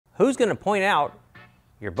Who's gonna point out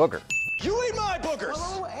your booger? You eat my boogers!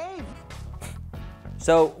 Oh, Abe.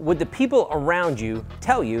 So would the people around you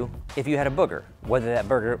tell you if you had a booger, whether that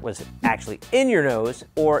booger was actually in your nose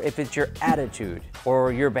or if it's your attitude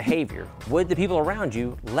or your behavior? Would the people around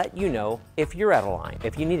you let you know if you're out of line,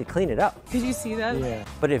 if you need to clean it up? Did you see that? Yeah.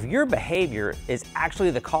 But if your behavior is actually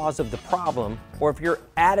the cause of the problem, or if your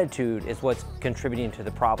attitude is what's contributing to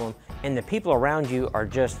the problem, and the people around you are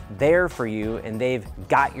just there for you and they've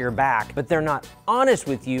got your back, but they're not honest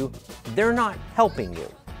with you, they're not helping you.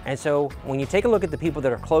 And so when you take a look at the people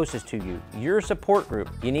that are closest to you, your support group,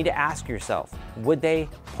 you need to ask yourself, would they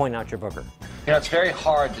point out your booger? You know, it's very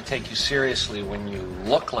hard to take you seriously when you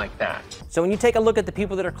look like that. So when you take a look at the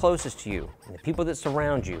people that are closest to you, and the people that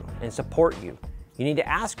surround you and support you, you need to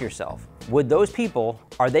ask yourself, would those people,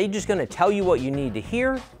 are they just gonna tell you what you need to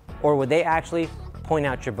hear, or would they actually point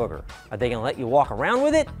out your booger? Are they gonna let you walk around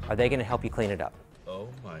with it? Are they gonna help you clean it up? Oh,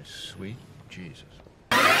 my sweet Jesus.